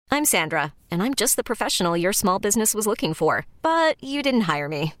I'm Sandra, and I'm just the professional your small business was looking for. But you didn't hire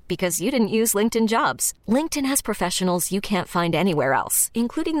me because you didn't use LinkedIn Jobs. LinkedIn has professionals you can't find anywhere else,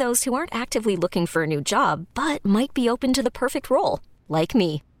 including those who aren't actively looking for a new job, but might be open to the perfect role, like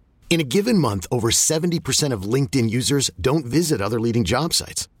me. In a given month, over 70% of LinkedIn users don't visit other leading job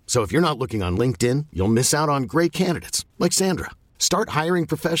sites. So if you're not looking on LinkedIn, you'll miss out on great candidates like Sandra. Start hiring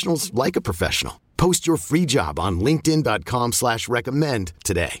professionals like a professional. Post your free job on linkedin.com/recommend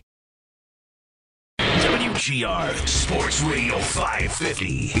today. WGR Sports Radio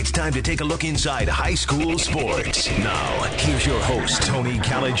 550. It's time to take a look inside high school sports. Now, here's your host, Tony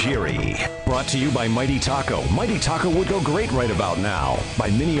Caligiuri. Brought to you by Mighty Taco. Mighty Taco would go great right about now. By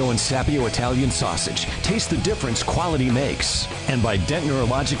Mineo and Sapio Italian Sausage. Taste the difference quality makes. And by Dent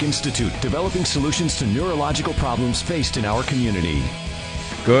Neurologic Institute, developing solutions to neurological problems faced in our community.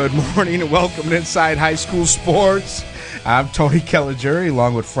 Good morning and welcome to Inside High School Sports. I'm Tony Caligiuri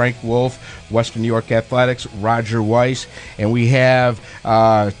along with Frank Wolf, Western New York Athletics, Roger Weiss, and we have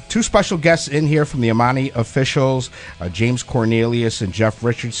two special guests in here from the Amani officials, James Cornelius and Jeff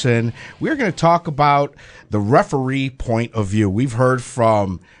Richardson. We're going to talk about the referee point of view. We've heard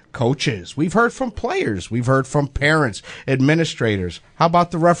from coaches, we've heard from players, we've heard from parents, administrators. How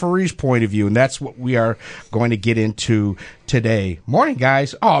about the referee's point of view? And that's what we are going to get into today. Morning,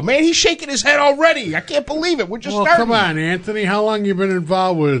 guys. Oh, man, he's shaking his head already. I can't believe it. We're just starting. Come on, Anthony. How long you been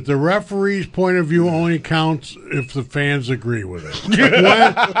involved with it? The referee's point of view only counts if the fans agree with it.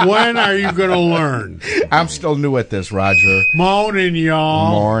 When are you going to learn? I'm still new at this, Roger. Morning,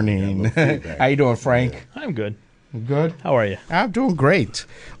 y'all. Morning. How you doing, Frank? I'm good. Good? How are you? I'm doing great.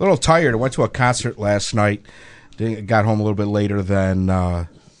 A little tired. I went to a concert last night. Got home a little bit later than I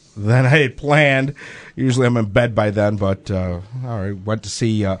had planned. Usually I'm in bed by then, but all right. Went to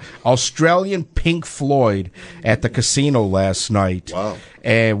see Australian Pink Floyd at the casino last night. Wow.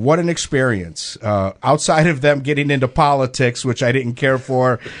 And what an experience. Outside of them getting into politics, which I didn't care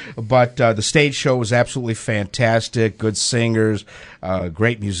for, but the stage show was absolutely fantastic. Good singers,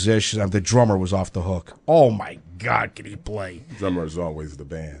 great musicians. The drummer was off the hook. Oh, my God, can he play? Drummer is always the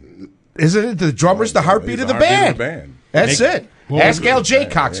band. Isn't it? The drummer's the heartbeat of the band. That's it. Ask Al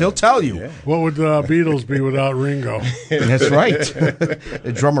Jaycox. He'll tell you. Yeah. What would the Beatles be without Ringo? That's right.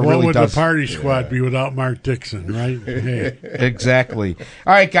 The drummer really does. What would the Party Squad be without Mark Dixon, right? Hey. Exactly.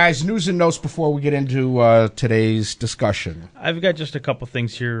 All right, guys, news and notes before we get into today's discussion. I've got just a couple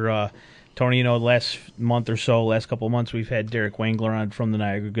things here. Tony, last couple of months, we've had Derek Wangler on from the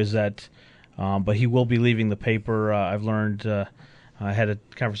Niagara Gazette, but he will be leaving the paper. I've learned... I had a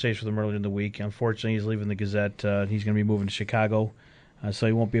conversation with him earlier in the week. Unfortunately, he's leaving the Gazette. He's going to be moving to Chicago, so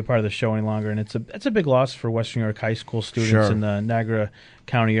he won't be a part of the show any longer. And it's a big loss for Western New York high school students in the Niagara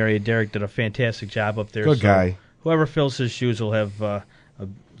County area. Derek did a fantastic job up there. Good guy. Whoever fills his shoes will have a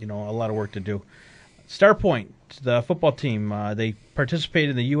lot of work to do. Star Point, the football team, they participated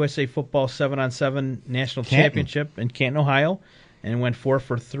in the USA Football 7-on-7 National Championship in Canton, Ohio, and went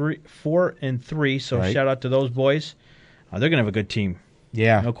 4-3. So right. Shout out to those boys. They're going to have a good team.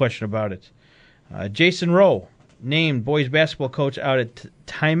 Yeah. No question about it. Jason Rowe, named boys basketball coach out at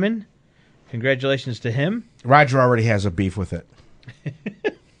Timon. Congratulations to him. Roger already has a beef with it.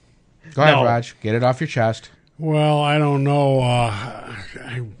 Go ahead, Raj. Get it off your chest. Well, I don't know. I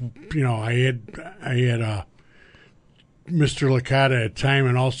had Mr. Licata at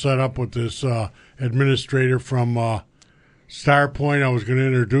Timon all set up with this administrator from Star Point. I was going to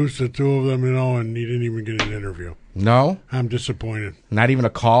introduce the two of them, and he didn't even get an interview. No? I'm disappointed. Not even a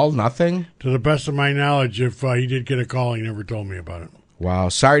call? Nothing? To the best of my knowledge, if he did get a call, he never told me about it. Wow.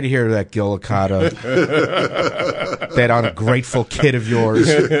 Sorry to hear that, Gil Licata. That ungrateful kid of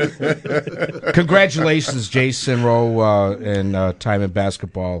yours. Congratulations, Jason Rowe, and time in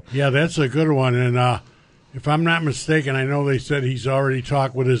basketball. Yeah, that's a good one. And if I'm not mistaken, I know they said he's already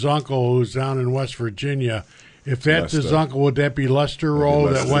talked with his uncle who's down in West Virginia. If that's his uncle, would that be Lester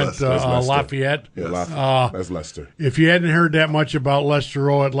Rowe that went to Lafayette? Yeah, that's Lester. If you hadn't heard that much about Lester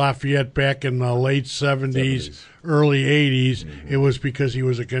Rowe at Lafayette back in the late 70s, early 80s, it was because he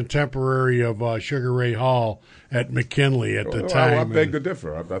was a contemporary of Sugar Ray Hall at McKinley at the time. I beg to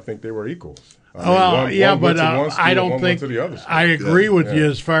differ. I think they were equals. I don't think I agree with you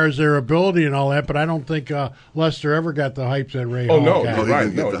as far as their ability and all that, but I don't think Lester ever got the hype that Ray Hall got. You're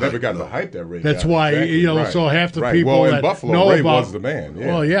right. No, never got the hype that Ray got. That's why, exactly. So half the people in that Buffalo, know Ray about was the man. Yeah.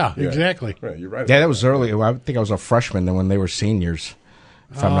 Well, exactly. Right, you're right. Yeah, that was early. I think I was a freshman then when they were seniors,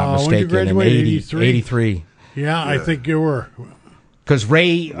 if I'm not mistaken. When you graduated, 83. Yeah, I think you were. Because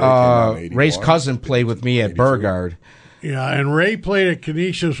Ray's cousin played with me at Burgard. Yeah, and Ray played at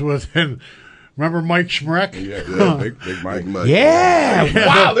Canisius with, and Remember Mike Schmreck? Yeah, big Mike. Yeah.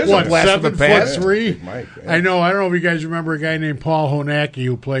 Wow, there's a blast from the past. 7'3". Big Mike, yeah. I know. I don't know if you guys remember a guy named Paul Honacki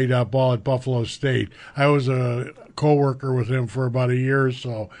who played ball at Buffalo State. I was a co-worker with him for about a year or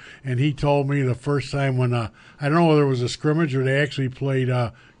so, and he told me the first time when I don't know whether it was a scrimmage or they actually played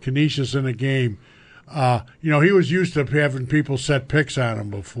Canisius in a game. He was used to having people set picks on him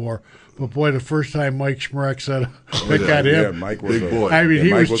before. But, boy, the first time Mike Schmreck set a pick at him. Yeah, Mike was big boy. I mean,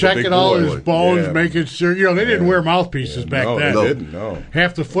 he was checking all his bones, Yeah. making sure. They didn't wear mouthpieces back then. They didn't, no.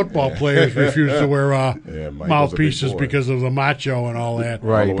 Half the football players refused to wear Mike mouthpieces was a big boy. because of the macho and all that.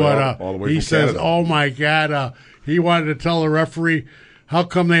 Right. All the way He from says, Canada. oh, my God, he wanted to tell the referee, how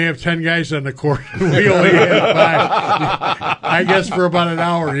come they have 10 guys on the court and we only have 5? I guess for about an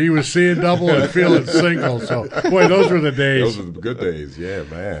hour he was seeing double and feeling single. So, boy, those were the days. Those were the good days. Yeah,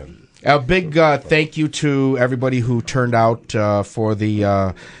 man. A big thank you to everybody who turned out for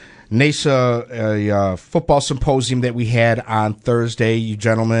the NASA football symposium that we had on Thursday. You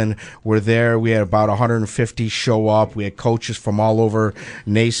gentlemen were there. We had about 150 show up. We had coaches from all over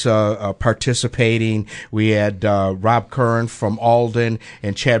NASA participating. We had Rob Curran from Alden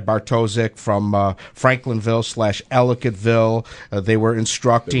and Chad Bartosik from Franklinville/Ellicottville. They were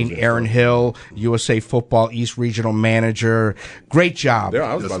instructing Aaron Hill, USA Football East Regional Manager. Great job. Yeah,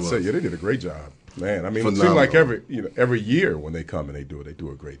 I was about to say, yeah, they did a great job. Man, I mean, Phenomenal. it seems like every year when they come and they do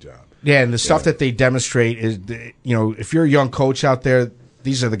a great job. Yeah, and the stuff that they demonstrate is, if you're a young coach out there,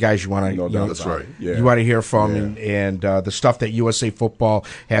 these are the guys you want to. That's right. Yeah. You want to hear from, Yeah. and the stuff that USA Football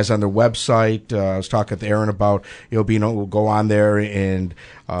has on their website. I was talking to Aaron about being able to go on there and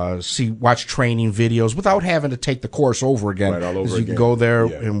watch training videos without having to take the course over again. Right, all over you can again. go there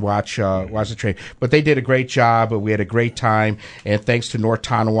Yeah. and watch the training. But they did a great job. We had a great time, and thanks to North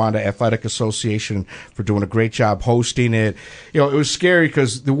Tonawanda Athletic Association for doing a great job hosting it. It was scary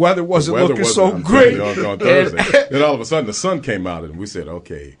because the weather wasn't looking so great. On Thursday. Then all of a sudden the sun came out and we said,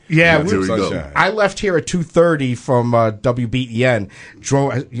 okay. Yeah, we here we go. sunshine. I left here at 2:30 from WBEN.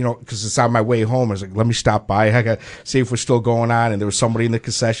 Drove, because it's on my way home. I was like, let me stop by. I got to see if we're still going on. And there was somebody in the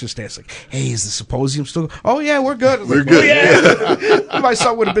concession stand. It's like, hey, is the symposium still? Oh yeah, we're good. I was We're like, good. Oh, yeah. My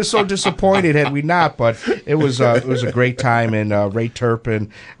son would have been so disappointed had we not. But it was a great time. And Ray Turpin,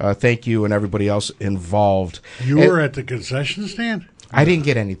 thank you, and everybody else involved. You were at the concession stand? I didn't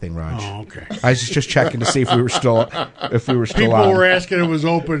get anything, Raj. Oh, okay. I was just checking to see if we were still People on. were asking if it was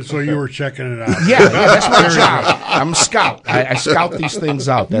open, so you were checking it out. Yeah, that's my job. I'm a scout. I scout these things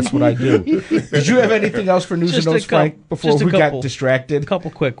out. That's what I do. Did you have anything else for news and notes, Frank, before we got distracted? A couple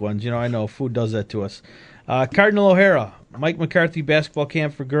quick ones. I know food does that to us. Cardinal O'Hara, Mike McCarthy basketball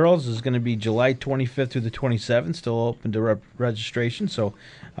camp for girls is going to be July 25th through the 27th, still open to registration. So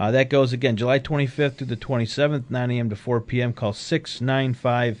that goes again, July 25th through the 27th, 9 a.m. to 4 p.m. Call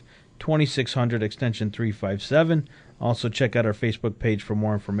 695-2600, extension 357. Also check out our Facebook page for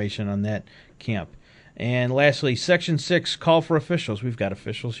more information on that camp. And lastly, Section 6, call for officials. We've got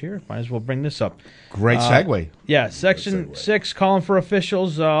officials here. Might as well bring this up. Great segue. Yeah, Section 6, calling for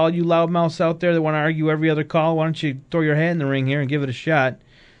officials. All you loudmouths out there that want to argue every other call, why don't you throw your hat in the ring here and give it a shot?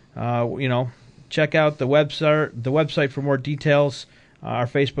 Check out the website for more details. Our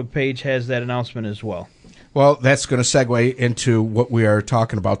Facebook page has that announcement as well. Well, that's going to segue into what we are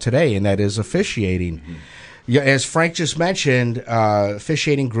talking about today, and that is officiating. Mm-hmm. Yeah, as Frank just mentioned,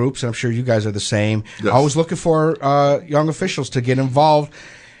 officiating groups, and I'm sure you guys are the same, yes. Always looking for young officials to get involved.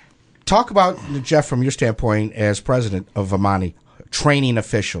 Talk about, Jeff, from your standpoint as president of Amani, training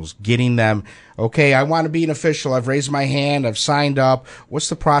officials, getting them, okay, I want to be an official, I've raised my hand, I've signed up. What's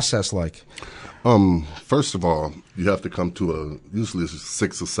the process like? First of all, you have to come to usually a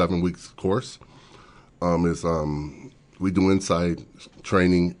 6 or 7 weeks course. We do inside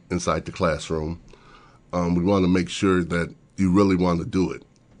training inside the classroom. We want to make sure that you really want to do it.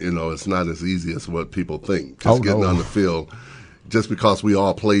 It's not as easy as what people think. Getting on the field. Just because we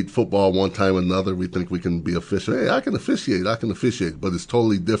all played football one time or another, we think we can be official. Hey, I can officiate. But it's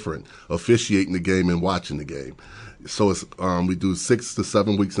totally different, officiating the game and watching the game. So we do 6 to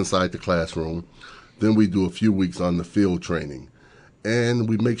 7 weeks inside the classroom. Then we do a few weeks on the field training. And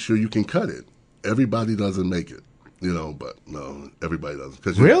we make sure you can cut it. Everybody doesn't make it. But no, everybody doesn't.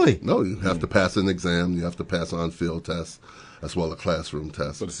 Really? No, you have to pass an exam. You have to pass on-field tests as well as class-room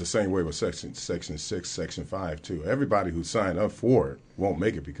tests. But it's the same way with Section 6, Section 5, too. Everybody who signed up for it won't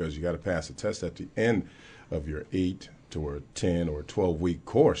make it because you got to pass a test at the end of your 8 to 10 or 12-week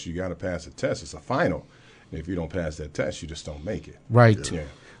course. You got to pass a test. It's a final. And if you don't pass that test, you just don't make it. Right. Yeah.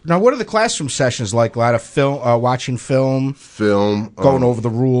 Now, what are the classroom sessions like? A lot of film, watching film, going over the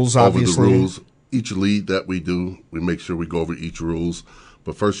rules, obviously. Over the rules. Each lead that we do, we make sure we go over each rules.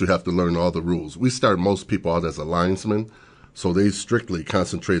 But first you have to learn all the rules. We start most people out as a linesman, so they strictly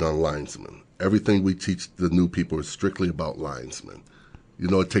concentrate on linesmen. Everything we teach the new people is strictly about linesmen. You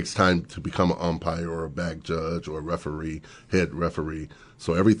know, it takes time to become an umpire or a back judge or a referee, head referee.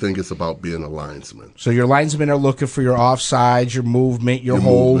 So everything is about being a linesman. So your linesmen are looking for your offsides, your movement, your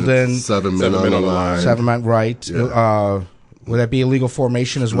holding. 7 men on the line. 7 men, right. Yeah. Would that be illegal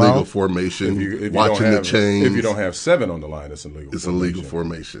formation as well? Illegal formation, if you watching the chains. If you don't have 7 on the line, it's illegal. It's illegal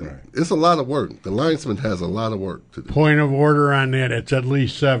formation. Right. It's a lot of work. The linesman has a lot of work to do. Point of order on that, it's at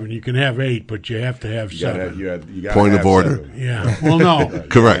least 7. You can have 8, but you have to have 7. You gotta Point have of order. 7. Yeah. Well, no.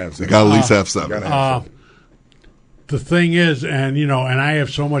 Correct. You got to at least have 7. The thing is, and I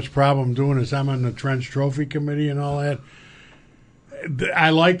have so much problem doing this. I'm on the Trench Trophy Committee and all that. I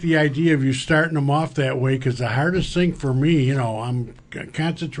like the idea of you starting them off that way because the hardest thing for me, I'm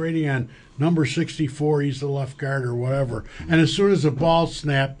concentrating on number 64, he's the left guard or whatever. And as soon as the ball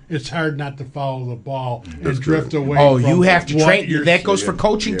snapped, it's hard not to follow the ball and drift away. Oh, from you have to train. That goes for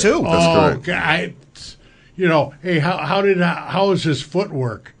coaching too. That's correct. Hey, how is his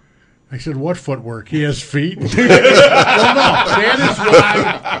footwork? I said, what footwork? He has feet? Well, no, that is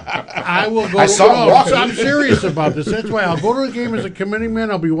why I will go. I'm serious about this. That's why I'll go to the game as a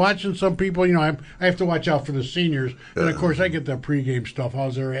committeeman. I'll be watching some people. I have to watch out for the seniors. And, of course, I get the pregame stuff.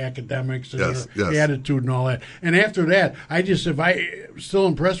 How's their academics and their attitude and all that. And after that, if I'm still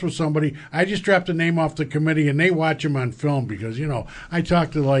impressed with somebody, I just drop the name off the committee, and they watch him on film because, I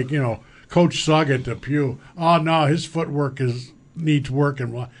talk to, Coach Sugg at the Pew. Oh, no, his footwork needs work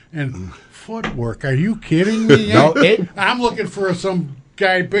and footwork. Are you kidding me? No, I'm looking for some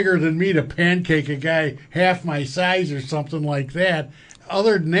guy bigger than me to pancake a guy half my size or something like that.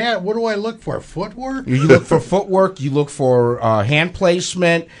 Other than that, what do I look for? Footwork? You look for footwork. You look for hand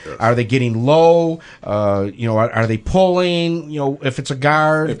placement. Are they getting low? Are they pulling? If it's a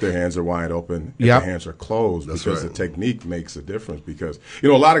guard. If their hands are wide open. If their hands are closed. That's because the technique makes a difference. Because, a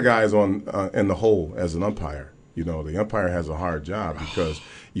lot of guys in the hole as an umpire, the umpire has a hard job because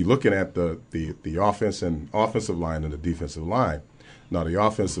you're looking at the offensive line and the defensive line. Now, the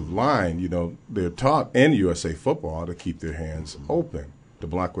offensive line, they're taught in USA football to keep their hands open, to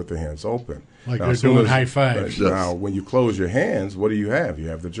block with their hands open. Like they're doing high fives. Now, when you close your hands, what do you have? You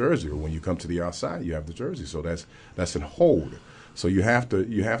have the jersey. Or when you come to the outside, you have the jersey. So that's an hold. So you have to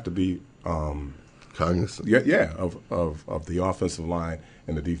be cognizant. Of the offensive line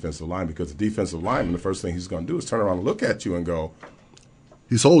and the defensive line, because the defensive lineman, the first thing he's going to do is turn around and look at you and go,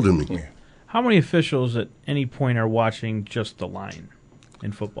 he's holding me. Yeah. How many officials at any point are watching just the line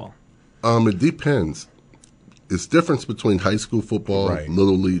in football? It depends. It's difference between high school football,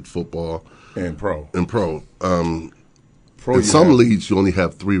 little league football, and pro. In some leagues, you only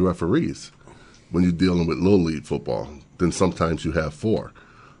have 3 referees when you're dealing with little league football. Then sometimes you have 4.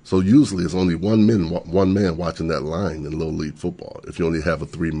 So usually it's only one man watching that line in little league football if you only have a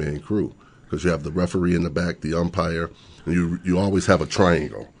 3-man crew, because you have the referee in the back, the umpire, and you always have a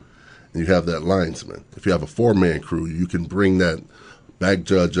triangle, and you have that linesman. If you have a 4-man crew, you can bring that back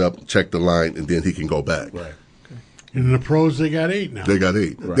judge up, check the line, and then he can go back. Right. Okay. In the pros, they got 8 now. They got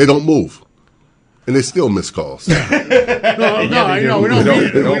 8. Right. They don't move. And they still miss calls. We don't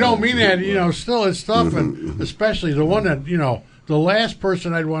mean that. Still it's tough, and especially the one that, the last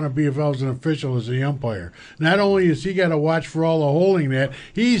person I'd want to be if I was an official is the umpire. Not only has he got to watch for all the holding that,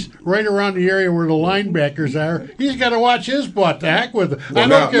 he's right around the area where the linebackers are. He's got to watch his butt. The heck with it. Well,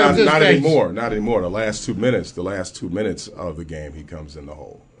 not anymore. Not anymore. The last 2 minutes of the game, he comes in the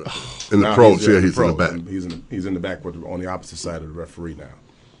hole. In the pros, he's in the back. He's in the back on the opposite side of the referee now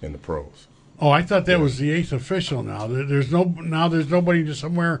in the pros. Oh, I thought that was the 8th official now. There's nobody just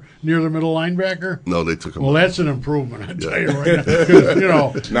somewhere near the middle linebacker? No, they took him. Well, that's an improvement, I tell you right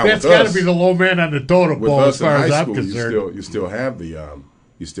now. That's got to be the low man on the totem pole as far as I'm concerned. You still have the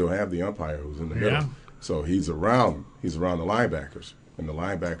umpire who's in the middle. Yeah. So he's around the linebackers. And the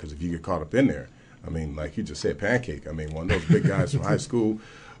linebackers, if you get caught up in there, like you just said, pancake. One of those big guys from high school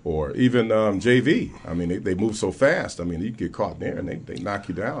or even JV. They move so fast. You get caught there and they knock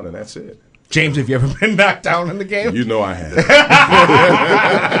you down and that's it. James, have you ever been knocked down in the game? You know I have.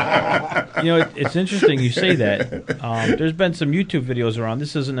 It's interesting you say that. There's been some YouTube videos around.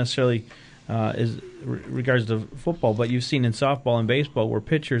 This isn't necessarily regards to football, but you've seen in softball and baseball where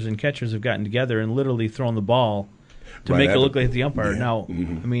pitchers and catchers have gotten together and literally thrown the ball to make it look like the umpire. Yeah. Now,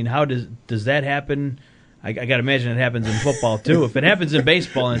 how does that happen? I got to imagine it happens in football too. If it happens in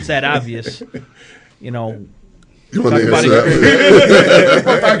baseball and it's that obvious, You want to answer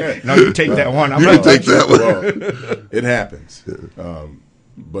that? No, you take that one. You can take that one. Well, it happens.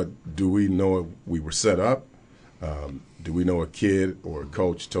 But do we know we were set up? Do we know a kid or a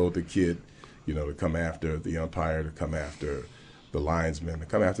coach told the kid, to come after the umpire, to come after the linesman, to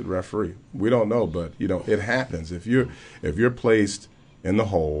come after the referee? We don't know, but it happens. If you're placed in the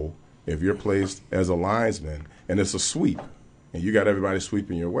hole, if you're placed as a linesman, and it's a sweep, and you got everybody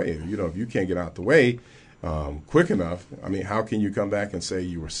sweeping your way, if you can't get out the way quick enough, how can you come back and say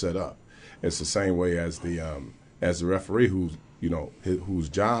you were set up? It's the same way as the referee whose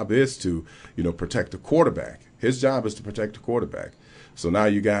job is to protect the quarterback. His job is to protect the quarterback. So now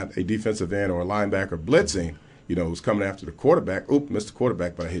you got a defensive end or a linebacker blitzing, who's coming after the quarterback. Oop, missed the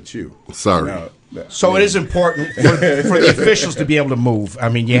quarterback, but I hit you. Sorry. It is important for the officials to be able to move.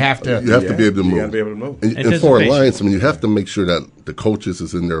 You have to. You have to be able to move. You got to be able to move. And for a linesman, you have to make sure that the coaches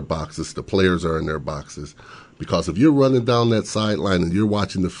is in their boxes, the players are in their boxes, because if you're running down that sideline and you're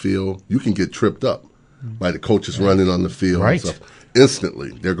watching the field, you can get tripped up by the coaches running on the field. Right. And stuff.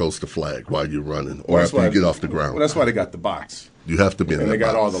 Instantly, there goes the flag while you're running, or after you get off the ground. Well, that's why they got the box. You have to be in that box. And they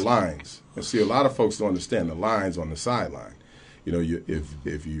got all the lines. And see, a lot of folks don't understand the lines on the sideline.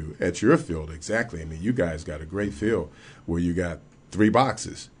 If you at your field, exactly. You guys got a great field where you got 3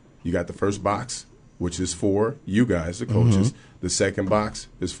 boxes. You got the first box, which is for you guys, the coaches. Mm-hmm. The second box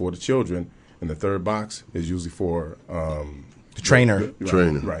is for the children, and the third box is usually for the trainer.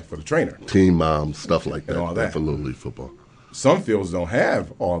 Trainer. Right, for the trainer. Team moms, stuff like that. And all that. For Little League football. Some fields don't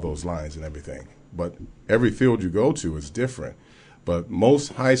have all those lines and everything, but every field you go to is different. But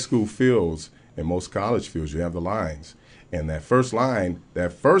most high school fields and most college fields, you have the lines. And that first line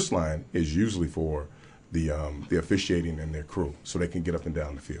is usually for the officiating and their crew, so they can get up and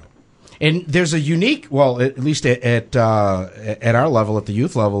down the field. And there's a unique, at least at our level, at the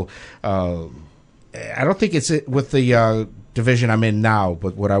youth level, I don't think it's with the division I'm in now,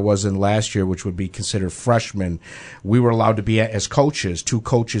 but what I was in last year, which would be considered freshmen, we were allowed to be as coaches, 2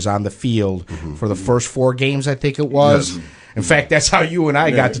 coaches on the field for the first 4 games, I think it was. Yes. In fact, that's how you and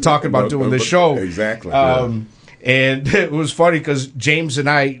I got to talking about doing this show. Exactly. And it was funny because James and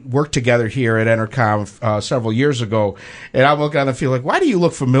I worked together here at Entercom several years ago, and I'm looking on the field like, why do you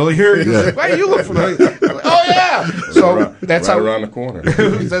look familiar? He's like, why do you look familiar? I'm like, oh, yeah. So that's right how around the corner.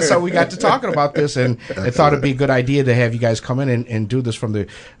 That's how we got to talking about this, and I thought it'd be a good idea to have you guys come in and do this from the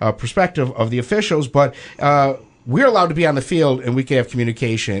perspective of the officials. But we're allowed to be on the field, and we can have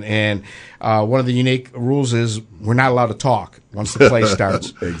communication. And one of the unique rules is we're not allowed to talk once the play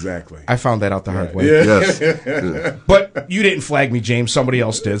starts. Exactly. I found that out the hard way. Yeah. Yes. But you didn't flag me, James. Somebody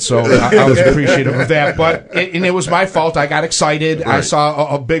else did, so I was appreciative of that. But it was my fault. I got excited. Right. I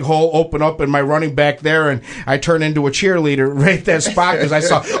saw a big hole open up in my running back there, and I turned into a cheerleader right at that spot because I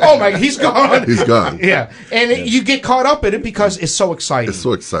saw, oh, my, he's gone. He's gone. Yeah. And you get caught up in it because it's so exciting. It's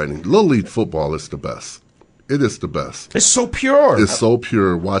so exciting. Little League football is the best. It is the best. It's so pure. It's so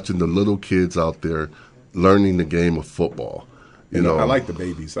pure watching the little kids out there learning the game of football. You know, I like the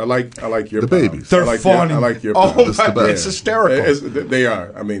babies. I like your babies. They're funny. I like your oh, it's hysterical. They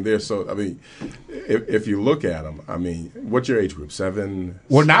are. They're so. If you look at them, what's your age group? 7.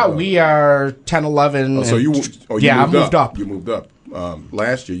 Well, now we are 10, 11. Oh, so you I moved up. You moved up.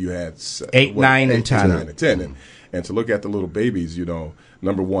 Last year you had 8, 9, and 10. 9 and 10. And to look at the little babies,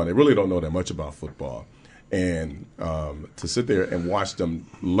 number one, they really don't know that much about football. And to sit there and watch them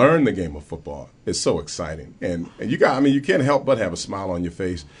learn the game of football is so exciting. And you can't help but have a smile on your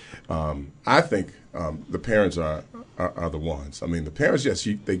face. I think the parents are the ones. The parents, yes,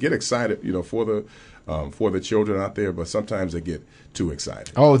 they get excited, for the children out there, but sometimes they get too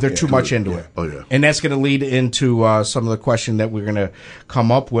excited. Oh, they're too much into it. Oh, yeah. And that's going to lead into some of the question that we're going to come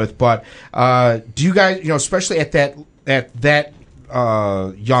up with. But do you guys, especially at that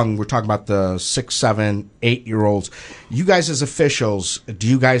young, we're talking about the 6, 7, 8-year-olds. You guys as officials, do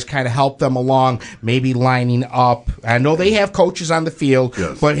you guys kind of help them along, maybe lining up? I know they have coaches on the field,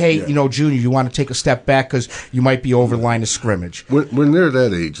 yes. But hey, Junior, you want to take a step back because you might be over the line of scrimmage. When they're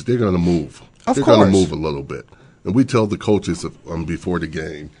that age, they're going to move. They're going to move a little bit. And we tell the coaches before the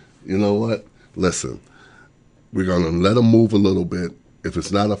game, you know what? Listen, we're going to let them move a little bit. If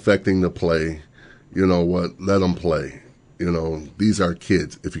it's not affecting the play, you know what? Let them play. These are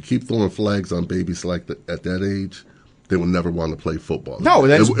kids. If you keep throwing flags on babies at that age, they will never want to play football. No,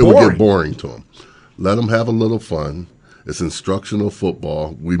 that's boring. It will get boring to them. Let them have a little fun. It's instructional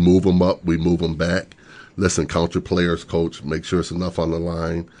football. We move them up. We move them back. Listen, count your players, coach. Make sure it's enough on the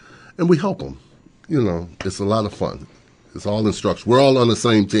line. And we help them. It's a lot of fun. It's all instruction. We're all on the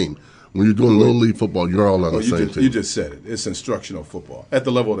same team. When you're doing Little League football, you're all on the same team. You just said it. It's instructional football. At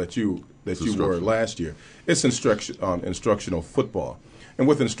the level that you were last year, it's instructional football. And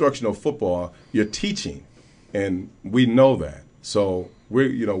with instructional football, you're teaching, and we know that. So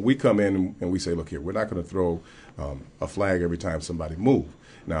we come in and we say, look here, we're not going to throw a flag every time somebody move.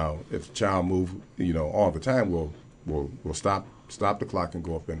 Now, if the child move, all the time, we'll stop the clock and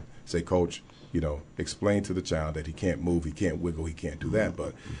go up and say, Coach, explain to the child that he can't move, he can't wiggle, he can't do that.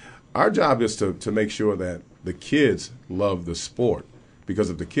 But our job is to make sure that the kids love the sport. Because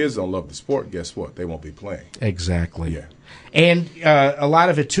if the kids don't love the sport, guess what? They won't be playing. Exactly. Yeah. And a lot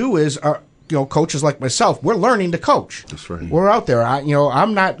of it, too, is coaches like myself, we're learning to coach. That's right. We're out there.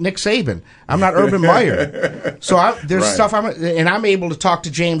 I'm not Nick Saban. I'm not Urban Meyer. So there's right. stuff I'm able to talk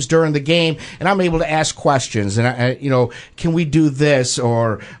to James during the game, and I'm able to ask questions. And can we do this,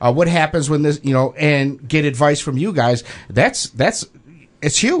 or what happens when this, and get advice from you guys.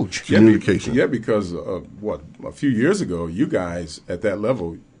 It's huge. Communication. Yeah, because a few years ago, you guys at that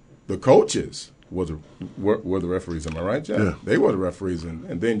level, the coaches were the referees. Am I right, Jeff? Yeah. They were the referees,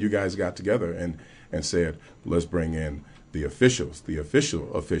 and then you guys got together and said, let's bring in the official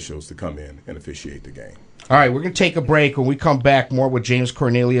officials to come in and officiate the game. All right, we're going to take a break. When we come back, more with James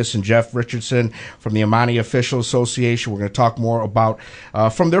Cornelius and Jeff Richardson from the Amani Official Association. We're going to talk more about,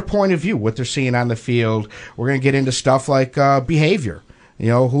 from their point of view, what they're seeing on the field. We're going to get into stuff like behavior.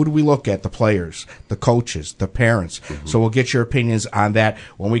 Who do we look at? The players, the coaches, the parents. Mm-hmm. So we'll get your opinions on that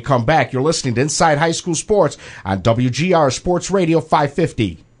when we come back. You're listening to Inside High School Sports on WGR Sports Radio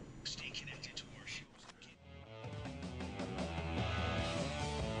 550.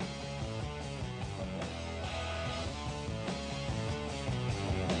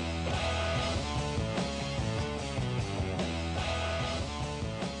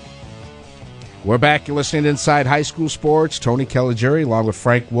 We're back. You're listening to Inside High School Sports. Tony Caligiuri, along with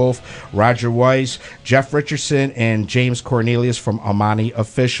Frank Wolf, Roger Weiss, Jeff Richardson, and James Cornelius from Amani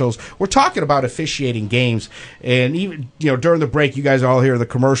Officials. We're talking about officiating games, and even during the break, you guys all hear the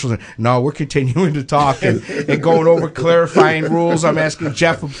commercials. And, no, we're continuing to talk and going over clarifying rules. I'm asking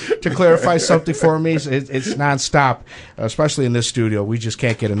Jeff to clarify something for me. It's nonstop, especially in this studio. We just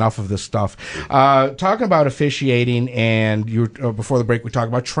can't get enough of this stuff. Talking about officiating, and before the break, we talked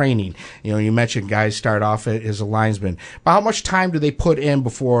about training. You mentioned guys start off as a linesman. But how much time do they put in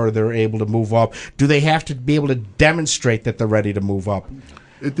before they're able to move up? Do they have to be able to demonstrate that they're ready to move up?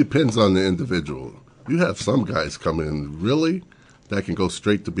 It depends on the individual. You have some guys come in that can go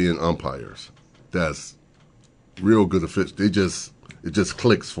straight to being umpires. That's real good officials. It just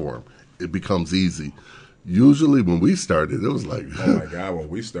clicks for them. It becomes easy. Usually when we started, it was like, oh my God, when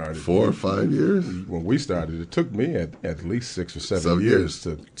we started 4 or 5 years. When we started, it took me at least 6 or 7 years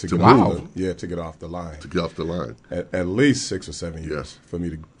to get off the line. To get off the line. At least 6 or 7 years for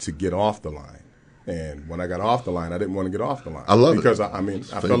me to get off the line. And when I got off the line, I didn't want to get off the line. I love because it. I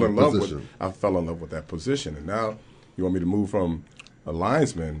fell in love with that position. And now you want me to move from a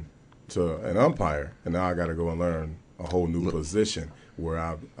linesman to an umpire, and now I got to go and learn a whole new position where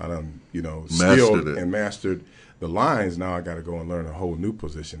I done, skilled and mastered the lines. Now I got to go and learn a whole new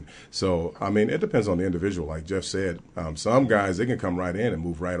position. So, it depends on the individual. Like Jeff said, some guys, they can come right in and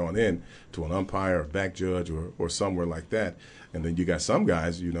move right on in to an umpire or back judge or somewhere like that. And then you got some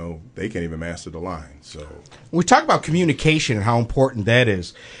guys, they can't even master the line. So we talk about communication and how important that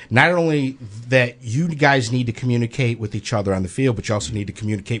is. Not only that you guys need to communicate with each other on the field, but you also need to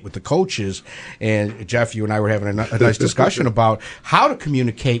communicate with the coaches. And Jeff, you and I were having a nice discussion about how to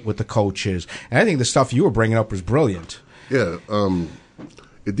communicate with the coaches. And I think the stuff you were bringing up was brilliant. Yeah,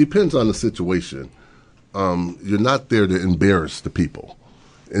 it depends on the situation. You're not there to embarrass the people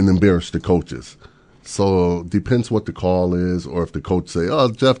and embarrass the coaches. So depends what the call is, or if the coach say,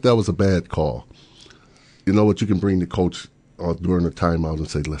 "Oh, Jeff, that was a bad call." You know what? You can bring the coach during the timeout and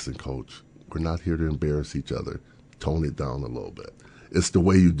say, "Listen, coach, we're not here to embarrass each other. Tone it down a little bit. It's the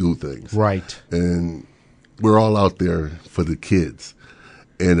way you do things, right?" And we're all out there for the kids.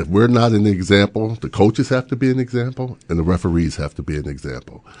 And if we're not an example, the coaches have to be an example, and the referees have to be an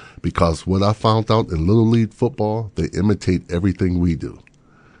example. Because what I found out in Little League football, they imitate everything we do.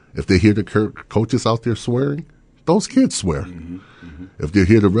 If they hear the coaches out there swearing, those kids swear. Mm-hmm, mm-hmm. If they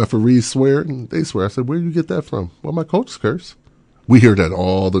hear the referees swearing, they swear. I said, where do you get that from? Well, my coach curse. We hear that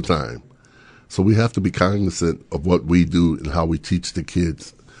all the time. So we have to be cognizant of what we do and how we teach the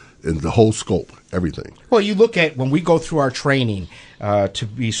kids and the whole scope, everything. Well, you look at when we go through our training to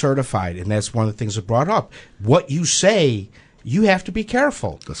be certified, and that's one of the things that brought up. What you say, you have to be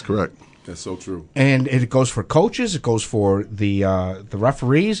careful. That's correct. That's so true. And it goes for coaches. It goes for the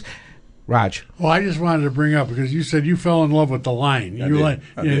referees. Raj. Well, I just wanted to bring up, because you said you fell in love with the line. I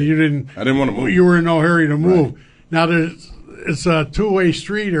didn't want to move. You were in no hurry to move. Right. Now, it's a two-way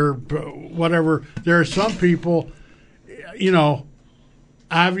street or whatever. There are some people,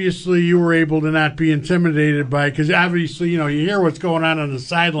 obviously you were able to not be intimidated by it, because obviously, you hear what's going on the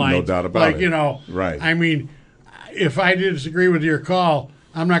sideline. No doubt about it. Right. I mean, if I disagree with your call,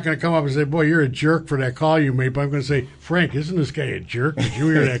 I'm not going to come up and say, boy, you're a jerk for that call you made. But I'm going to say, Frank, isn't this guy a jerk? Did you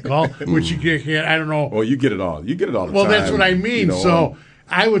hear that call? Which you can't, I don't know. Well, you get it all. You get it all the time. Well, that's what I mean. So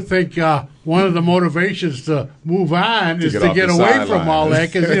I would think one of the motivations to move on is to get away from all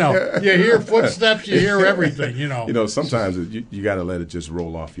that because, you hear footsteps, you hear everything, sometimes you got to let it just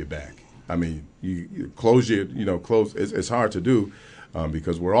roll off your back. I mean, you close close. It's hard to do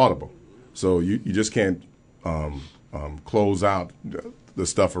because we're audible. So you just can't close out the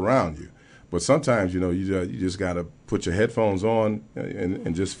stuff around you. But sometimes, you just got to put your headphones on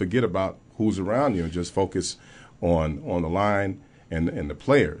and just forget about who's around you and just focus on the line and the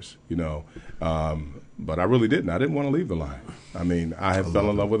players, But I really didn't. I didn't want to leave the line. I mean, I fell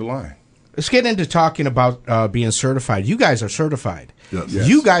in love with the line. Let's get into talking about being certified. You guys are certified. Yes.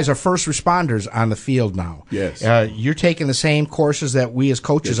 You guys are first responders on the field now. Yes. You're taking the same courses that we as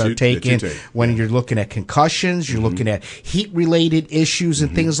coaches are taking when you're looking at concussions, you're looking at heat-related issues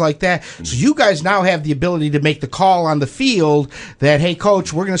and things like that. So you guys now have the ability to make the call on the field that, hey,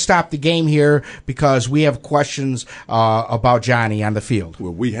 Coach, we're going to stop the game here because we have questions about Johnny on the field.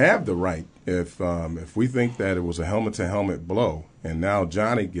 Well, we have the right. If we think that it was a helmet-to-helmet blow, and now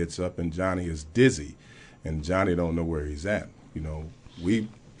Johnny gets up and Johnny is dizzy, and Johnny don't know where he's at, we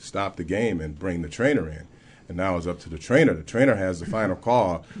stop the game and bring the trainer in, and now it's up to the trainer. The trainer has the final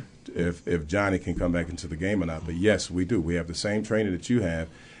call if Johnny can come back into the game or not. But yes, we do. We have the same training that you have,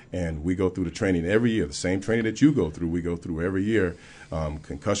 and we go through the training every year. The same training that you go through, we go through every year.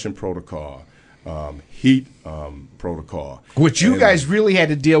 Concussion protocol. Heat protocol. Which you guys really had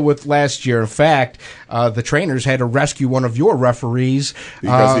to deal with last year. In fact, the trainers had to rescue one of your referees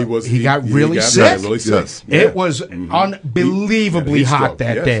because he got really sick. Yes. It was unbelievably hot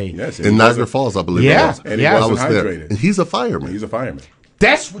that day. Yes, in Niagara Falls, I believe it was. And he wasn't hydrated. There. And he's a fireman. He's a fireman.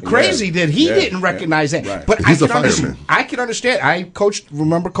 That's crazy that he didn't recognize that. Right. But he's a fireman. I can understand. I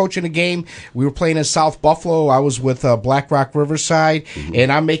remember coaching a game. We were playing in South Buffalo. I was with Black Rock Riverside,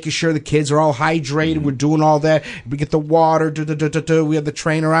 and I'm making sure the kids are all hydrated. We're doing all that. We get the water. We have the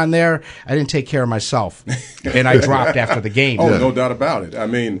trainer on there. I didn't take care of myself, and I dropped after the game. Oh, no doubt about it. I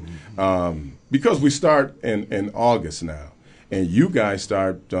mean, because we start in August now. And you guys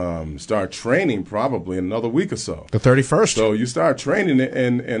start training probably in another week or so. The 31st. So you start training,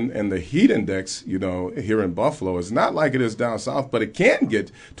 and the heat index, here in Buffalo is not like it is down south, but it can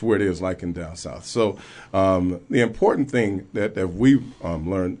get to where it is like in down south. So the important thing that we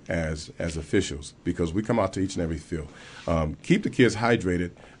learn as officials, because we come out to each and every field, keep the kids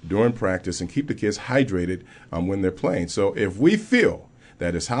hydrated during practice and keep the kids hydrated when they're playing. So if we feel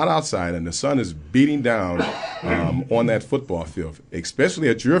that it's hot outside and the sun is beating down on that football field, especially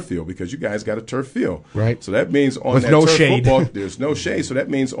at your field because you guys got a turf field. Right. So that means on that turf football, there's no shade. So that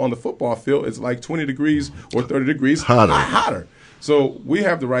means on the football field it's like 20 degrees or 30 degrees hotter. So we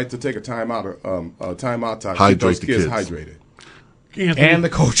have the right to take a timeout to keep those kids hydrated. Anthony, and the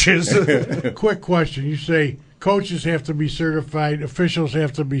coaches. Quick question. You say coaches have to be certified, officials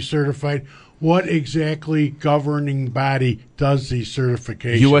have to be certified. What exactly governing body does these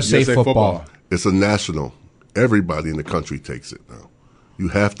certifications? USA Football. It's a national. Everybody in the country takes it now. You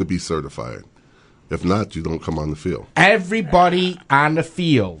have to be certified. If not, you don't come on the field. Everybody on the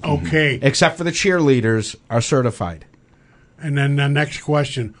field, okay, except for the cheerleaders, are certified. And then the next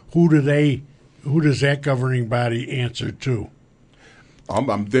question: Who does that governing body answer to?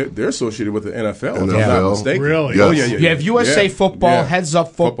 They're associated with the NFL. If I'm not mistaken. Really? Yes. Oh, yeah. You have USA Football, Heads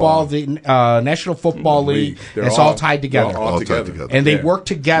Up Football, the National Football League. It's all tied together. All tied together. And they work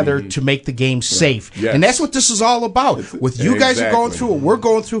together to make the game safe. Yes. And that's what this is all about. With you guys are going through what we're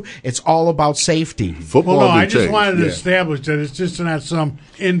going through, it's all about safety. Football I just wanted to establish that it's just not some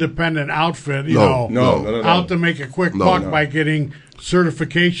independent outfit, No. out to make a quick buck by getting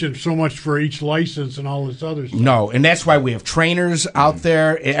certification, so much for each license and all this other stuff. No, and that's why we have trainers out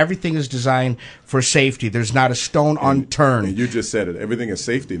there. Everything is designed for safety. There's not a stone unturned. And you just said it. Everything is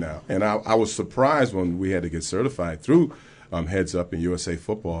safety now. And I was surprised when we had to get certified through Heads Up in USA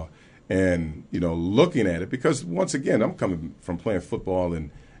Football and, looking at it. Because, once again, I'm coming from playing football in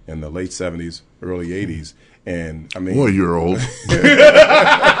the late 70s, early 80s. And, I mean... Boy, you're old.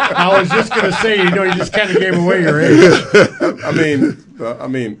 I was just going to say, you just kind of gave away your age. I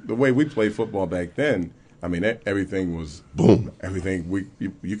mean, the way we played football back then, I mean, everything was boom. Everything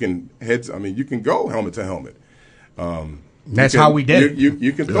you can you can go helmet to helmet. That's how we did it.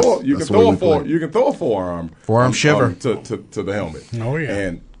 You can throw a forearm shiver to the helmet. Oh yeah.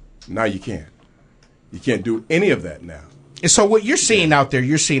 And now you can't. You can't do any of that now. So what you're seeing out there,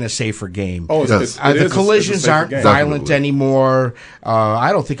 you're seeing a safer game. Oh, the collisions aren't violent Definitely. anymore.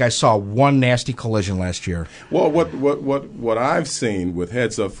 I don't think I saw one nasty collision last year. Well, what I've seen with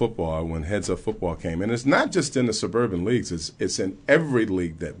Heads Up Football, when Heads Up Football came, and it's not just in the suburban leagues, it's in every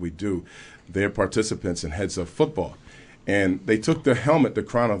league that we do. They're participants in Heads Up Football. And they took the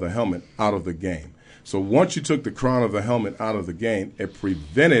crown of the helmet, out of the game. So once you took the crown of the helmet out of the game, it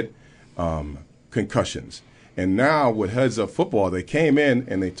prevented concussions. And now with Heads Up Football, they came in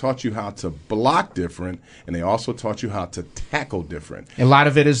and they taught you how to block different, and they also taught you how to tackle different. And a lot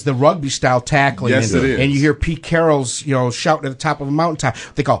of it is the rugby style tackling. Yes, it is. And you hear Pete Carroll's, shouting at the top of a mountaintop.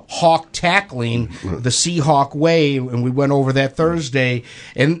 They call hawk tackling the Seahawk way, and we went over that Thursday.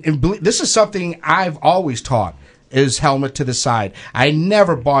 And this is something I've always taught. Is helmet to the side. I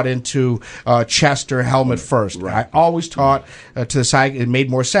never bought into chest or helmet first. Right. I always taught to the side. It made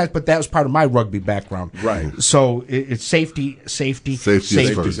more sense, but that was part of my rugby background. Right. So it's safety first.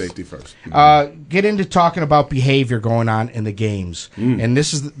 Safety first. Get into talking about behavior going on in the games, and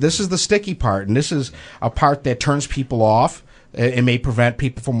this is the sticky part, and this is a part that turns people off. It may prevent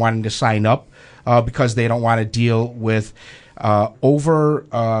people from wanting to sign up because they don't want to deal with over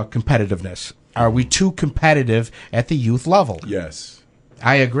competitiveness. Are we too competitive at the youth level? Yes.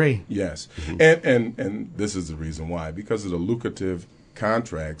 I agree. Yes. And this is the reason why. Because of the lucrative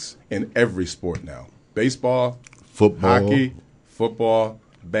contracts in every sport now. Baseball, Football. hockey, football,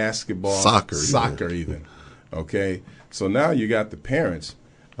 basketball, Soccer even. Okay? So now you got the parents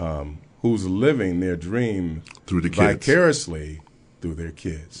who's living their dream Through the kids. vicariously through their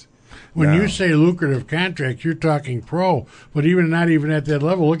kids. When you say lucrative contracts, you're talking pro, but not even at that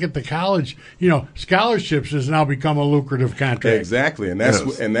level. Look at the college. Scholarships has now become a lucrative contract. Exactly, and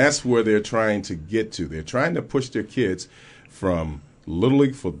that's where they're trying to get to. They're trying to push their kids from Little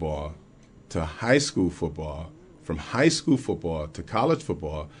League football to high school football, from high school football to college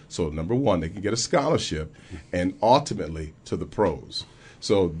football. So number one, they can get a scholarship, and ultimately to the pros.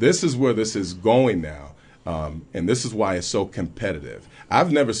 So this is where this is going now, and this is why it's so competitive. I've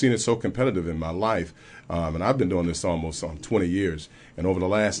never seen it so competitive in my life, and I've been doing this almost 20 years. And over the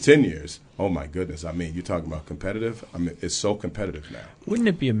last 10 years, oh my goodness, you're talking about competitive? It's so competitive now. Wouldn't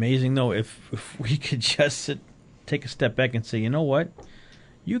it be amazing, though, if we could just take a step back and say, you know what?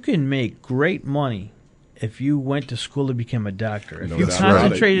 You can make great money if you went to school to become a doctor. If you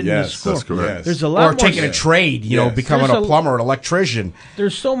concentrated in the school. That's correct. There's a lot Or taking a trade, becoming a plumber, an electrician.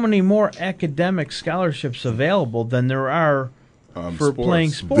 There's so many more academic scholarships available than there are for sports. playing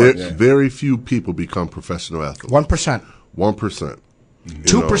sports. Very few people become professional athletes. 1%. 1%.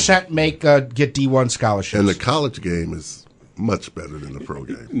 2% get D1 scholarships. And the college game is much better than the pro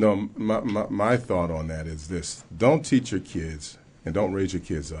game. No, my thought on that is this. Don't teach your kids and don't raise your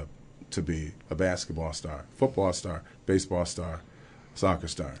kids up to be a basketball star, football star, baseball star, soccer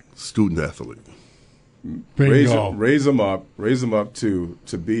star. Student athlete. Bingo. Raise them up to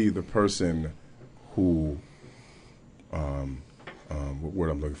be the person who what word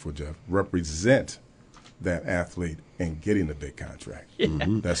I'm looking for, Jeff? Represent that athlete in getting the big contract. Yeah.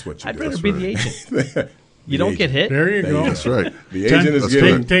 That's what you I'd do. rather be the agent. You don't get hit. There you go. That's right. The agent is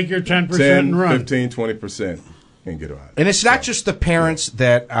getting Take your 10% 10, and run. 15, 20% and get out. And it's not just the parents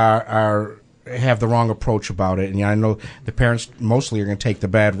that are have the wrong approach about it. And I know the parents mostly are going to take the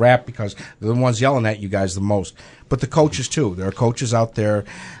bad rap because they're the ones yelling at you guys the most. But the coaches, too. There are coaches out there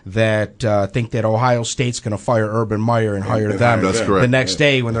that think that Ohio State's going to fire Urban Meyer and hire them That's correct. the next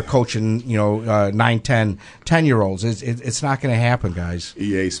day when they're coaching, 9, 10, 10-year-olds. It's not going to happen, guys.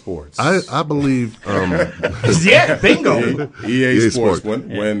 EA Sports. I believe. Yeah, bingo. EA Sports. Sports.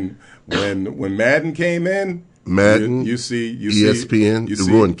 When Madden came in, Madden, you see ESPN, you the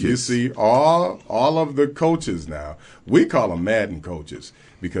see, ruined you kids. see all of the coaches now. We call them Madden coaches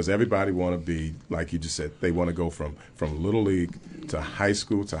because everybody want to be, like you just said, they want to go from Little League to high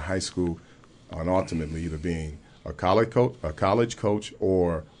school, and ultimately either being a college coach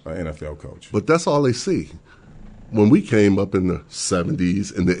or an NFL coach. But that's all they see. When we came up in the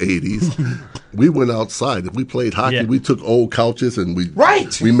 70s and the 80s, we went outside. If we played hockey, Yeah. we took old couches and we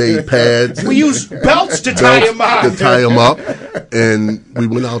Right. made pads. We used belts to tie them up. To tie 'em up, and we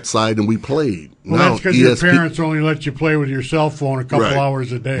went outside and we played. Well, Now, that's because your ESP parents only let you play with your cell phone a couple Right.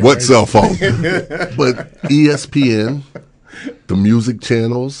 hours a day. What right? cell phone? But ESPN, the music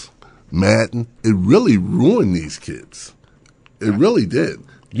channels, Madden, it really ruined these kids. It really did.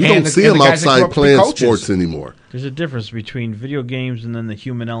 You And don't the- see and the them guys that grew outside up to be playing coaches. sports anymore. There's a difference between video games and then the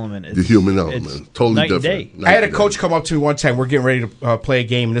human element. The human element, it's totally night and different. day. I had a coach come up to me one time. We're getting ready to play a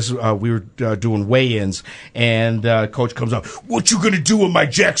game, and this is, we were doing weigh-ins, and coach comes up, "What you going to do with my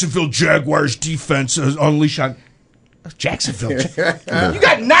Jacksonville Jaguars defense unleash on?" Jacksonville. You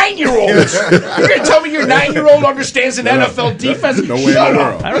got 9-year-olds. You're going to tell me your 9-year-old understands an NFL defense? No way in the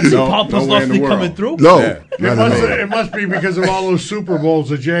world. I don't see Paul Posluszny coming through. No. It must be because of all those Super Bowls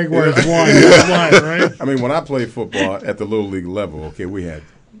the Jaguars won. That's why, right? I mean, when I played football at the Little League level, okay, we had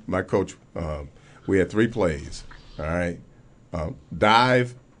my coach, we had 3 plays, all right?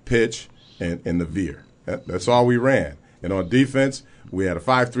 Dive, pitch, and the veer. That's all we ran. And on defense, we had a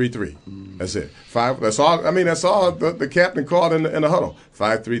 5-3-3. That's it. That's all. I mean, that's all the captain called in the huddle.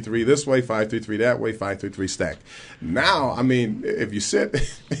 5-3-3 this way, 5-3-3 that way, 5-3-3 stacked. Now, I mean, if you sit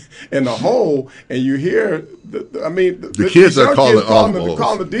in the hole and you hear, the kids are calling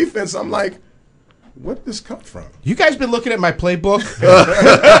the defense, I'm like, where did this come from? You guys been looking at my playbook?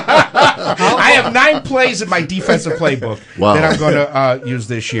 I have 9 plays in my defensive playbook that I'm going to use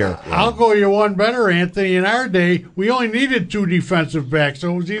this year. I'll go you one better, Anthony. In our day, we only needed 2 defensive backs,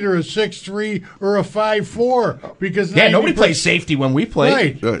 so it was either a 6-3 or a 5-4. Because nobody plays safety when we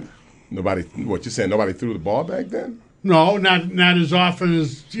played. Right. Nobody. What you saying? Nobody threw the ball back then? No, not as often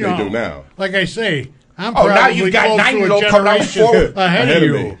as they do now. Like I say. I'm now you've got 9-year-old coming out forward ahead of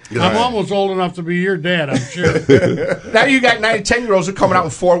you. I'm almost old enough to be your dad, I'm sure. Now you got 9 and 10-year-olds who are coming out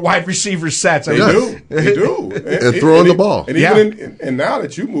in 4 wide receiver sets. They do. And throwing the ball. And even and now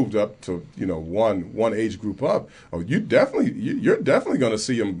that you moved up to one age group up, you're definitely going to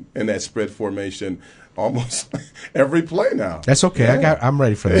see them in that spread formation almost every play now. That's okay. Yeah. I'm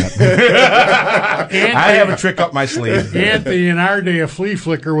ready for that. I have a trick up my sleeve. Anthony, in our day, a flea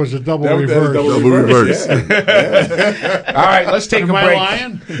flicker was a double reverse. Double reverse. Yeah. All right, let's take a break. Am I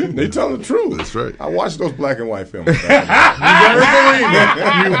lying? They tell the truth. That's right. I watched those black and white films. You better believe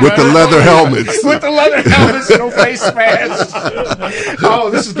it. With the leather helmets. With the leather helmets and no face masks. Oh,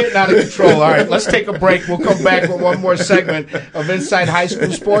 this is getting out of control. All right, let's take a break. We'll come back with one more segment of Inside High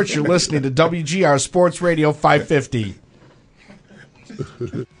School Sports. You're listening to WGR Sports Radio 550.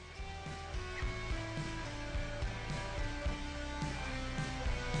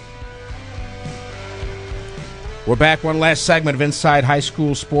 We're back. One last segment of Inside High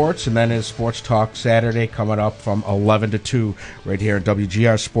School Sports, and then is Sports Talk Saturday coming up from 11 to 2 right here at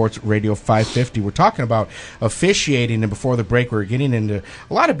WGR Sports Radio 550. We're talking about officiating, and before the break, we're getting into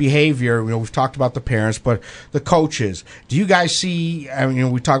a lot of behavior. We've talked about the parents, but the coaches. Do you guys see,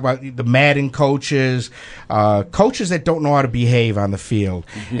 we talk about the Madden coaches, coaches that don't know how to behave on the field.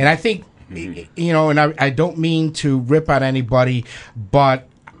 Mm-hmm. And I think, and I don't mean to rip on anybody, but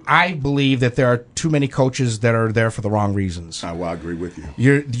I believe that there are too many coaches that are there for the wrong reasons. I agree with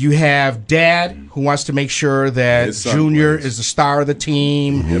you. You have Dad who wants to make sure that Junior is the star of the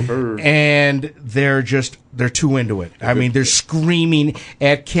team, and they're too into it. I mean, they're screaming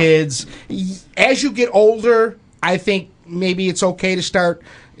at kids. As you get older, I think maybe it's okay to start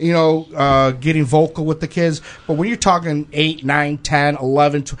getting vocal with the kids. But when you're talking 8, 9, 10,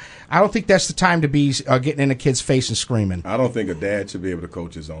 11, 12, I don't think that's the time to be getting in a kid's face and screaming. I don't think a dad should be able to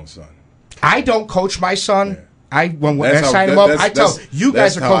coach his own son. I don't coach my son. Yeah. When I sign him up, I tell you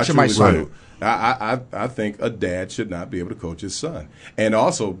guys are coaching my son. I think a dad should not be able to coach his son, and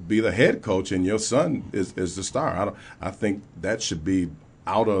also be the head coach, and your son is the star. I think that should be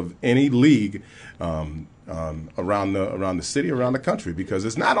out of any league around the city, around the country, because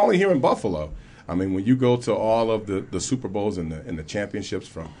it's not only here in Buffalo. I mean, when you go to all of the Super Bowls and the championships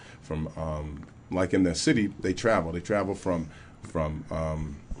from like in the city, they travel from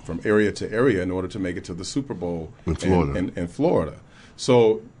area to area in order to make it to the Super Bowl in Florida. In Florida.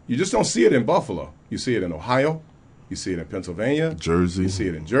 So you just don't see it in Buffalo. You see it in Ohio. You see it in Pennsylvania. Jersey. You see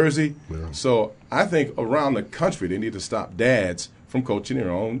it in Jersey. Yeah. So I think around the country they need to stop dads from coaching their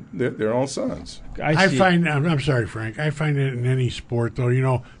own sons. I'm sorry, Frank. I find it in any sport, though.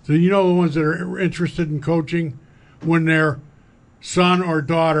 The ones that are interested in coaching, when their son or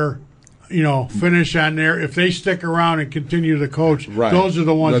daughter, finish on if they stick around and continue to coach, those are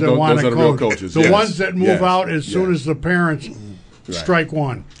the ones that want to coach. The ones that move out as soon as the parents strike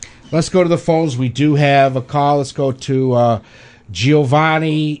one. Let's go to the phones. We do have a call. Let's go to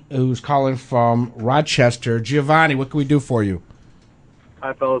Giovanni, who's calling from Rochester. Giovanni, what can we do for you?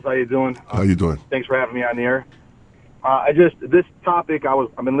 Hi, fellas. How you doing? How you doing? Thanks for having me on the air. This topic,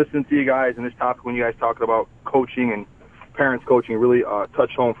 I've been listening to you guys, and this topic when you guys talking about coaching and parents coaching really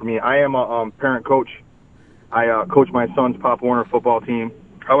touched home for me. I am a parent coach. I coach my son's Pop Warner football team.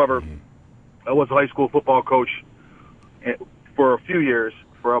 However, I was a high school football coach for a few years,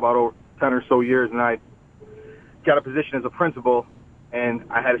 for about 10 or so years, and I got a position as a principal, and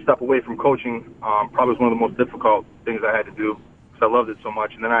I had to step away from coaching. Probably was one of the most difficult things I had to do. I loved it so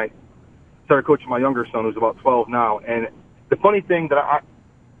much. And then I started coaching my younger son, who's about 12 now. And the funny thing that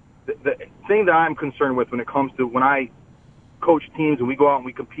the thing that I'm concerned with when it comes to when I coach teams and we go out and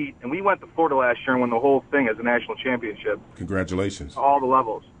we compete, and we went to Florida last year and won the whole thing as a national championship. Congratulations. All the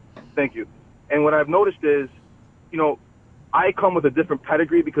levels. Thank you. And what I've noticed is, I come with a different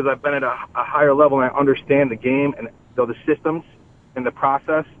pedigree because I've been at a higher level and I understand the game and the systems and the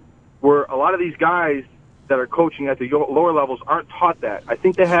process, where a lot of these guys that are coaching at the lower levels aren't taught that. I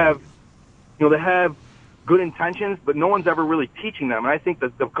think they have good intentions, but no one's ever really teaching them. And I think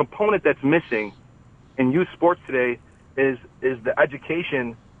that the component that's missing in youth sports today is the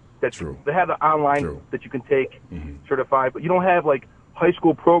education. That's true. They have the online that you can take certified, but you don't have like high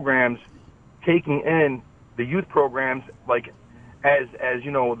school programs taking in the youth programs like as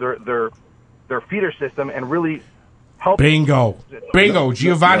their feeder system and really help. Bingo,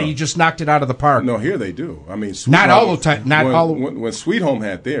 Giovanni, you just knocked it out of the park. No, here they do. I mean, not all the time. Not all. When Sweet Home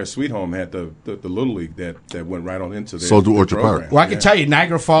had theirs, Sweet Home had the Little League that went right on into their So do Orchard program. Park. Well, I can tell you,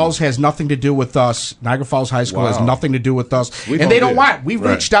 Niagara Falls has nothing to do with us. Niagara Falls High School has nothing to do with us, and they don't want. We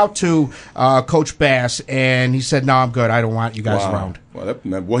reached out to Coach Bass, and he said, "No, I'm good. I don't want you guys around."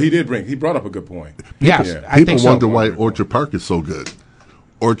 Well, he brought up a good point. People wonder why Orchard Park is so good.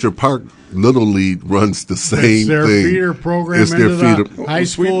 Orchard Park Little League runs the same thing. It's their feeder program into the high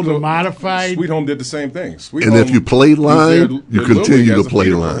school, the modified. Sweet Home did the same thing. If you play line, you continue to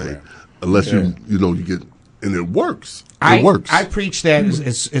play line, unless you get, and it works. It works. I preach that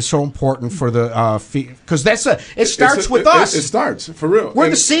is so important for the because it starts with us. It starts for real.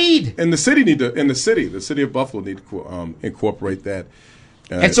 We're the seed, and the city of Buffalo need to incorporate that.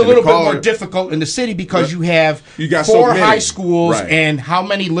 It's a little bit more difficult in the city because you have got 4 high schools and how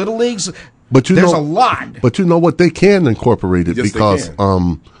many little leagues? But there's a lot. But you know what? They can incorporate it because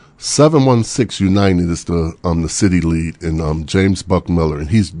 716 United is the city lead, and James Buckmiller,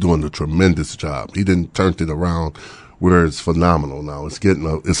 and he's doing a tremendous job. He didn't turn it around where it's phenomenal now.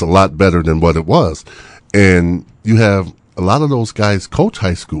 It's a lot better than what it was, and you have. A lot of those guys coach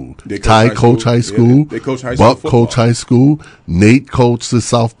high school. Ty coach high school. They coach high school. Buck coach high school. Nate coaches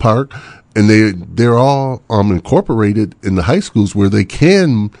South Park, and they're all incorporated in the high schools where they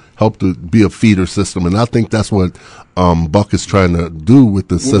can help to be a feeder system. And I think that's what Buck is trying to do with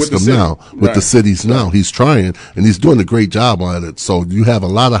the system now, with the cities now. He's trying, and he's doing a great job on it. So you have a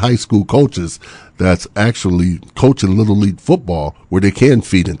lot of high school coaches that's actually coaching Little League football where they can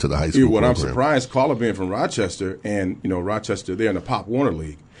feed into the high school program. I'm surprised, Caller being from Rochester, and, Rochester, they're in the Pop Warner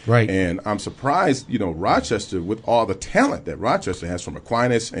League. Right. And I'm surprised, Rochester, with all the talent that Rochester has from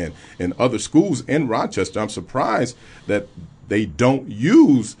Aquinas and other schools in Rochester, I'm surprised that they don't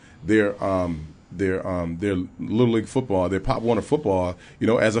use their Little League football, their Pop Warner football,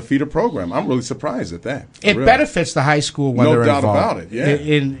 as a feeder program. I'm really surprised at that. It benefits the high school when they're involved. No doubt about it,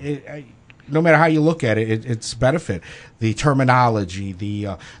 yeah. No matter how you look at it, it's benefit. The terminology,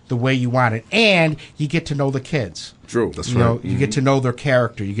 the way you want it, and you get to know the kids. True, that's right. You get to know their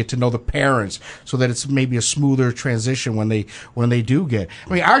character. You get to know the parents, so that it's maybe a smoother transition when they do get.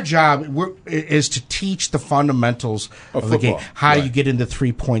 I mean, our job is to teach the fundamentals of the game. How do you get into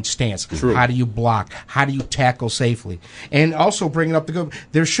 3-point stance? True. How do you block? How do you tackle safely? And also bringing up the good.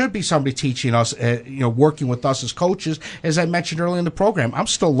 There should be somebody teaching us, working with us as coaches. As I mentioned earlier in the program, I'm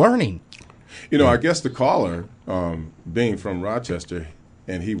still learning. I guess the caller, being from Rochester,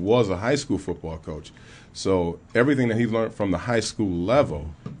 and he was a high school football coach, so everything that he learned from the high school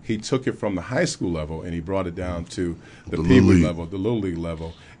level, he took it from the high school level and he brought it down to the Pee Wee level, the Little League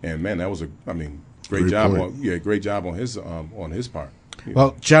level, and man, that was great job. Great job on his part.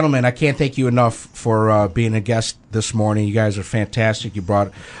 Well, gentlemen, I can't thank you enough for being a guest this morning. You guys are fantastic. You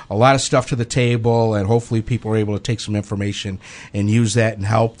brought a lot of stuff to the table, and hopefully people are able to take some information and use that and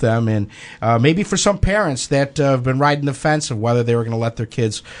help them. And maybe for some parents that have been riding the fence of whether they were going to let their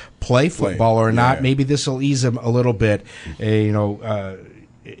kids play football or not, maybe this will ease them a little bit.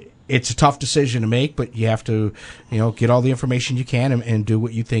 It's a tough decision to make, but you have to, get all the information you can and do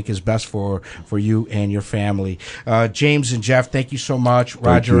what you think is best for you and your family. James and Jeff, thank you so much.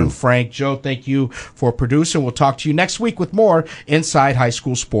 Roger and Frank. Joe, thank you for producing. We'll talk to you next week with more Inside High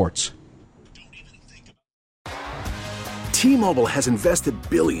School Sports. T-Mobile has invested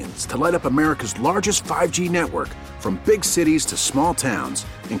billions to light up America's largest 5G network, from big cities to small towns,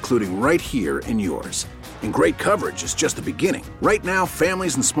 including right here in yours. And great coverage is just the beginning. Right now,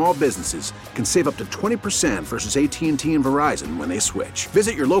 families and small businesses can save up to 20% versus AT&T and Verizon when they switch.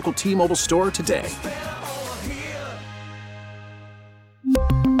 Visit your local T-Mobile store today.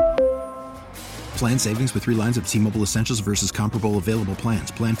 Plan savings with 3 lines of T-Mobile Essentials versus comparable available plans.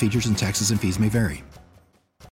 Plan features and taxes and fees may vary.